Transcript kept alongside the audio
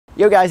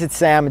Yo guys, it's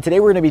Sam, and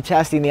today we're going to be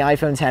testing the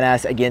iPhone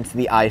XS against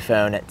the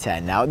iPhone X.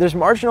 Now, there's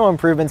marginal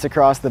improvements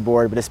across the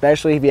board, but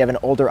especially if you have an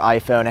older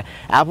iPhone,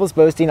 Apple's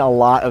boasting a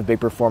lot of big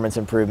performance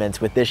improvements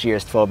with this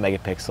year's 12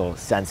 megapixel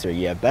sensor.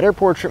 You have better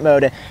portrait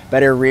mode,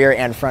 better rear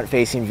and front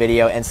facing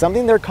video, and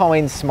something they're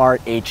calling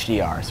Smart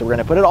HDR. So we're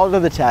going to put it all to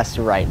the test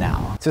right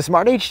now. So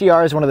Smart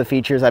HDR is one of the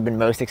features I've been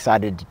most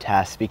excited to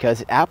test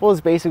because Apple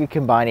is basically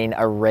combining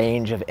a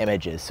range of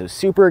images. So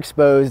super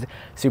exposed,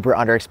 super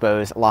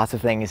underexposed, lots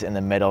of things in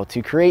the middle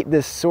to create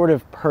this sort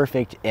of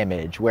perfect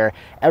image where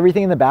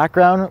everything in the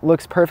background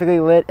looks perfectly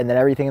lit, and then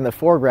everything in the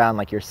foreground,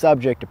 like your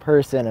subject, a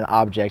person, an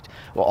object,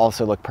 will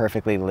also look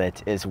perfectly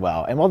lit as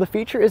well. And while the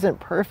feature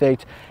isn't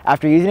perfect,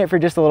 after using it for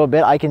just a little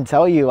bit, I can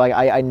tell you,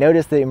 I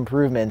noticed the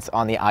improvements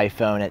on the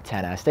iPhone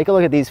XS. Take a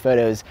look at these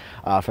photos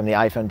from the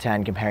iPhone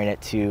X, comparing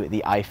it to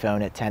the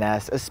iPhone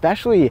XS,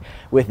 especially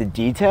with the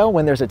detail.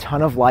 When there's a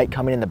ton of light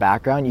coming in the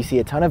background, you see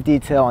a ton of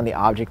detail on the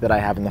object that I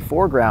have in the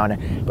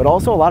foreground, but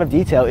also a lot of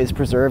detail is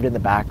preserved in the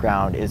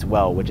background as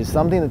well, which is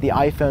something that the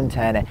iPhone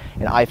X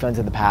and iPhones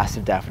in the past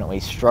have definitely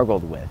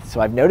struggled with.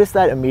 So I've noticed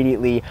that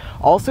immediately.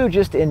 Also,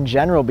 just in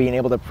general, being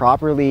able to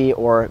properly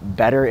or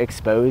better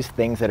expose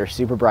things that are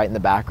super bright in the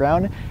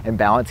background and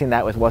balancing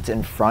that with what's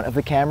in front of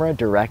the camera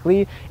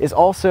directly is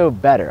also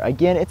better.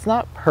 Again, it's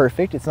not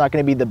perfect. It's not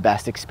going to be the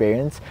best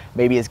experience,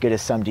 maybe as good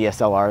as some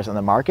DSLRs on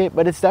the market,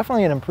 but it's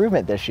definitely an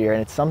improvement this year,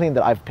 and it's something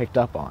that I've picked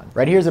up on.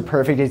 Right here is a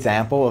perfect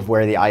example of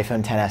where the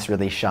iPhone XS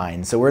really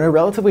shines. So we're in a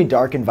relatively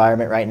dark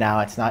environment right now.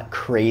 It's not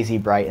crazy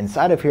bright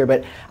inside of here,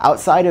 but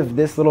outside of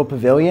this little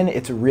pavilion,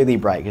 it's really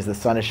bright because the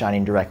sun is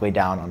shining directly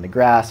down on the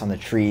grass, on the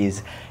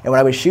trees. And when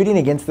I was shooting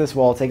against this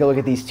wall, take a look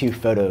at these two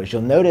photos.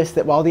 You'll notice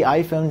that while the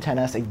iPhone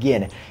XS,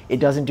 again, it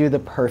doesn't do the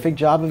perfect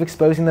job of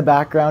exposing the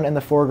background and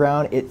the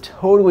foreground, it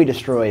totally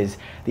destroys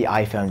the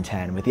iPhone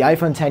X. With the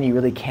iPhone X, you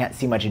really can't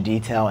see much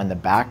detail in the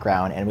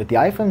background, and with the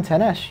iPhone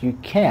XS, you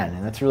can,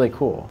 and that's really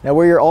cool. Now,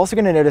 where you're also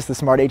going to notice the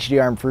Smart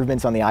HDR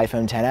improvements on the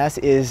iPhone XS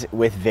is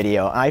with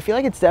video. I feel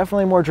like it's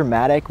definitely more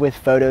dramatic with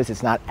photos.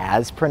 It's not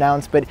as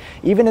pronounced, but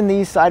even in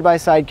these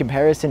side-by-side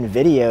comparison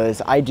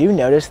videos, I do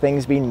notice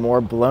things being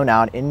more blown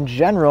out in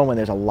general when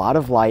there's a lot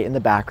of light in the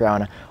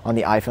background on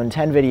the iPhone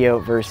X video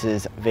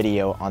versus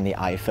video on the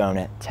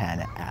iPhone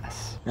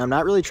XS. Now, I'm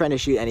not really trying to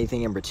shoot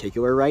anything in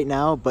particular right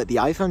now, but the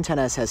iPhone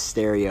XS has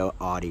stereo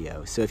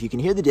audio. So if you can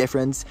hear the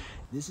difference,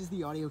 this is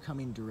the audio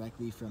coming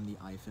directly from the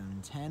iPhone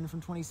X from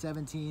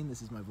 2017.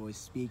 This is my voice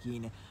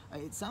speaking.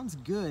 It sounds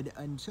good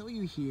until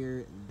you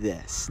hear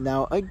this.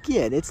 Now,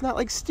 again, it's not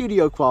like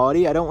studio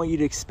quality. I don't want you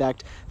to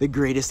expect the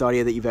greatest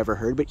audio that you've ever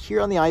heard, but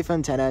here on the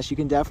iPhone XS, you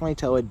can definitely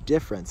tell a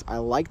difference. I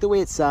like the way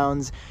it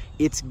sounds.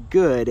 It's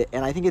good,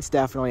 and I think it's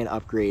definitely an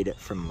upgrade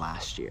from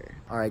last year.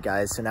 All right,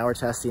 guys, so now we're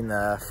testing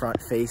the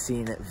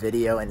front-facing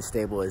video and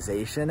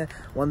stabilization.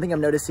 One thing I'm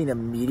noticing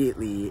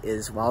immediately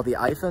is while the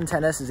iPhone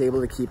XS is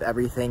able to keep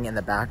everything in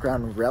the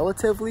background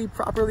relatively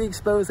properly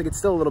exposed, like it's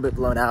still a little bit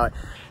blown out,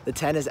 the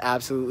 10 is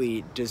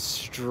absolutely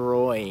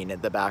destroying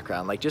the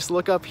background. Like, just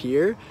look up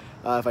here.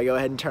 If I go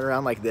ahead and turn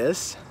around like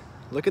this,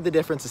 look at the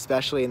difference,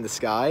 especially in the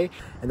sky,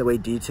 and the way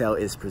detail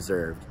is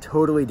preserved.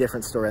 Totally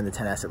different story on the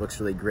XS. It looks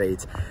really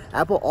great.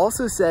 Apple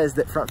also says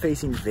that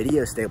front-facing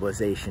video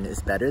stabilization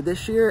is better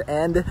this year,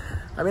 and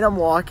I mean, I'm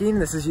walking.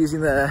 This is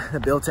using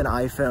the built-in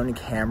iPhone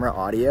camera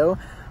audio.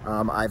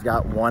 I've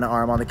got one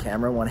arm on the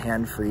camera, one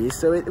hand free,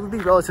 so it would be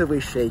relatively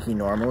shaky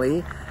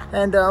normally.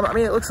 And I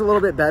mean, it looks a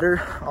little bit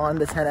better on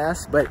the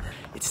XS, but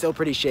it's still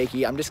pretty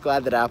shaky. I'm just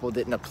glad that Apple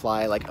didn't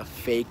apply like a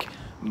fake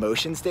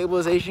motion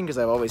stabilization, because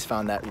I've always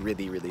found that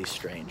really, really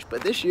strange.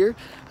 But this year,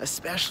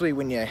 especially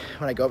when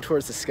I go up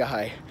towards the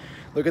sky,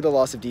 look at the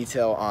loss of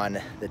detail on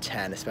the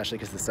 10, especially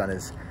because the sun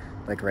is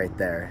like right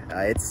there.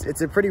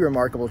 It's a pretty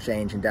remarkable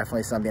change, and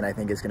definitely something I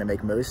think is going to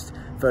make most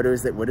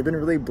photos that would have been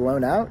really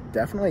blown out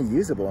definitely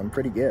usable and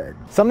pretty good.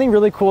 Something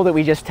really cool that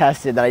we just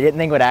tested that I didn't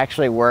think would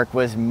actually work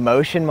was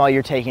motion while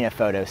you're taking a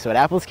photo. So at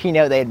Apple's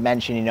keynote, they had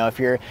mentioned, you know, if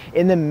you're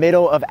in the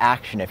middle of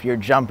action, if you're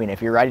jumping, if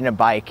you're riding a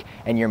bike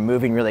and you're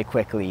moving really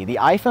quickly, the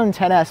iPhone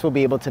XS will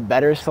be able to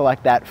better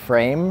select that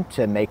frame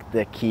to make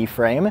the key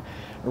frame,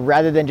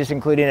 rather than just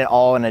including it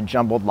all in a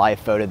jumbled live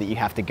photo that you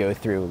have to go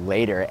through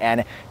later.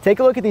 And take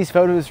a look at these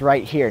photos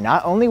right here.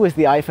 Not only was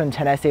the iPhone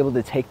XS able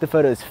to take the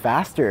photos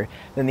faster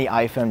than the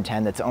iPhone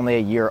X that's only a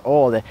year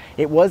old,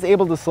 it was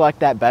able to select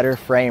that better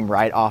frame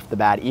right off the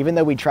bat, even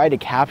though we tried to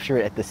capture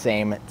it at the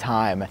same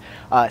time.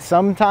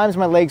 Sometimes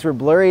my legs were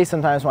blurry,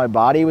 sometimes my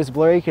body was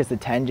blurry because the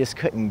 10 just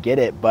couldn't get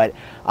it, but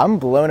I'm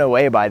blown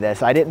away by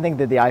this. I didn't think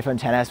that the iPhone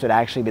XS would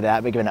actually be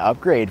that big of an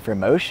upgrade for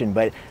motion,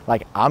 but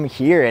like, I'm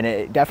here and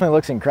it definitely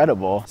looks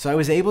incredible. So I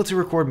was able to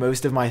record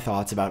most of my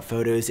thoughts about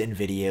photos and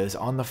videos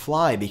on the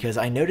fly because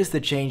I noticed the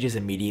changes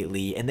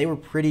immediately and they were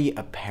pretty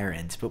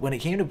apparent. But when it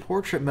came to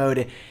portrait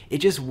mode, it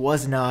just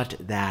was not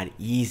that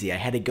easy. I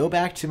had to go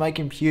back to my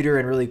computer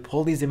and really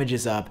pull these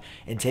images up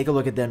and take a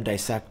look at them,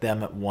 dissect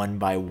them one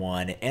by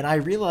one. And I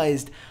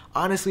realized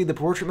honestly, the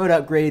portrait mode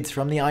upgrades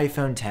from the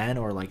iPhone 10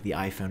 or like the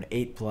iPhone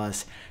 8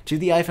 Plus to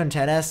the iPhone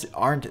 10s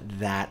aren't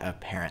that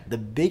apparent. The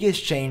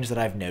biggest change that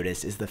I've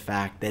noticed is the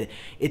fact that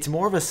it's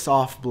more of a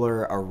soft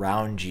blur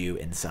around you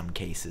in some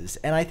cases,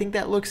 and I think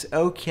that looks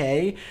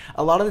okay.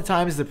 A lot of the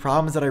times the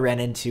problems that I ran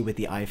into with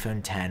the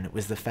iPhone 10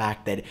 was the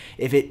fact that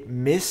if it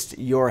missed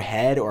your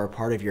head or a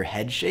part of your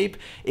head shape,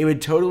 it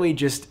would totally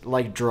just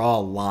like draw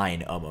a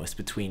line almost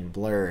between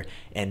blur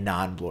and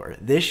non-blur.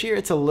 This year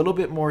it's a little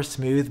bit more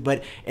smooth,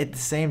 but at the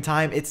same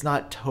time it's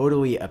not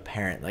totally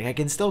apparent. Like I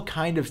can still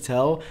kind of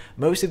tell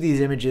most of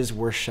these images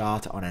were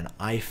shot on an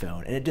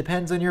iPhone, and it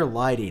depends on your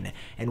lighting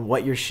and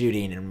what you're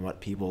shooting and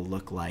what people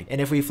look like.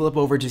 And if we flip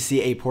over to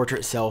see a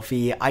portrait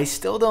selfie, I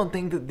still don't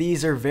think that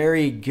these are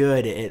very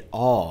good at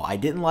all. I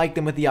didn't like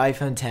them with the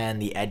iPhone 10.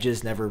 The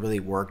edges never really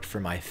worked for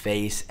my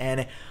face,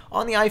 and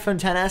on the iPhone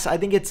 10s, I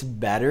think it's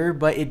better,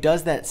 but it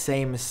does that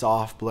same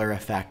soft blur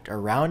effect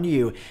around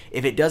you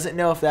if it doesn't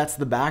know if that's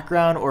the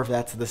background or if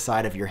that's the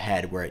side of your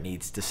head where it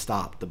needs to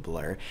stop the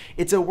blur.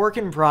 It's a work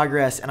in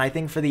progress, and I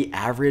think for the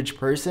average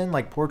person,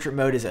 like portrait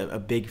mode is a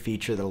big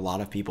feature that a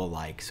lot of people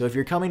like. So if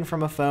you're coming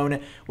from a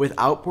phone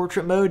without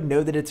portrait mode,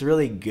 know that it's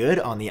really good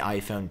on the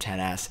iPhone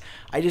 10s.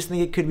 I just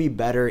think it could be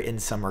better in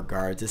some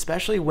regards,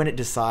 especially when it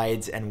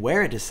decides and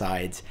where it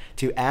decides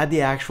to add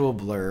the actual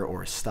blur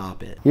or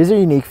stop it. Here's a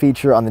unique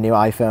feature on the new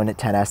iPhone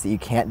 10s that you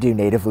can't do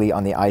natively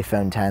on the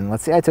iPhone 10.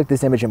 Let's say I took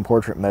this image in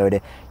portrait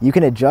mode. You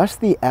can adjust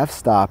the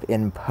f-stop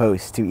in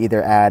post to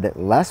either add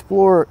less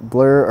blur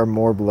or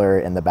more blur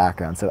in the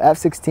background. So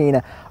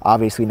f16,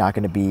 obviously not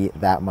going to be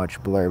that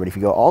much blur, but if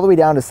you go all the way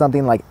down to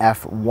something like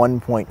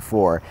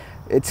f1.4,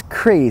 it's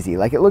crazy.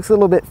 Like, it looks a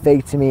little bit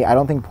fake to me. I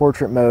don't think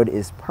portrait mode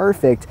is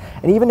perfect.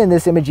 And even in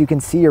this image, you can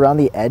see around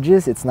the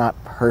edges, it's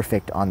not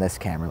perfect on this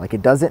camera. Like,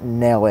 it doesn't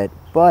nail it,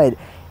 but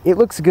it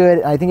looks good,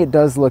 and I think it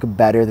does look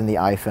better than the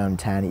iPhone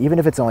 10, even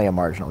if it's only a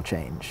marginal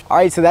change. All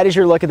right, so that is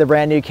your look at the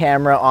brand new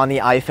camera on the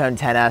iPhone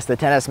 10s. The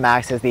 10s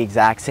Max has the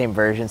exact same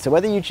version, so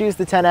whether you choose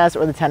the 10s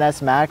or the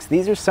 10s Max,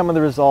 these are some of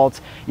the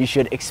results you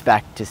should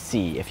expect to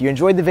see. If you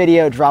enjoyed the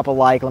video, drop a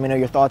like, let me know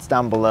your thoughts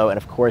down below, and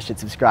of course, hit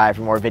subscribe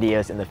for more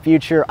videos in the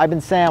future. I've been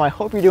Sam, I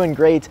hope you're doing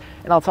great,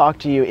 and I'll talk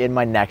to you in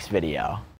my next video.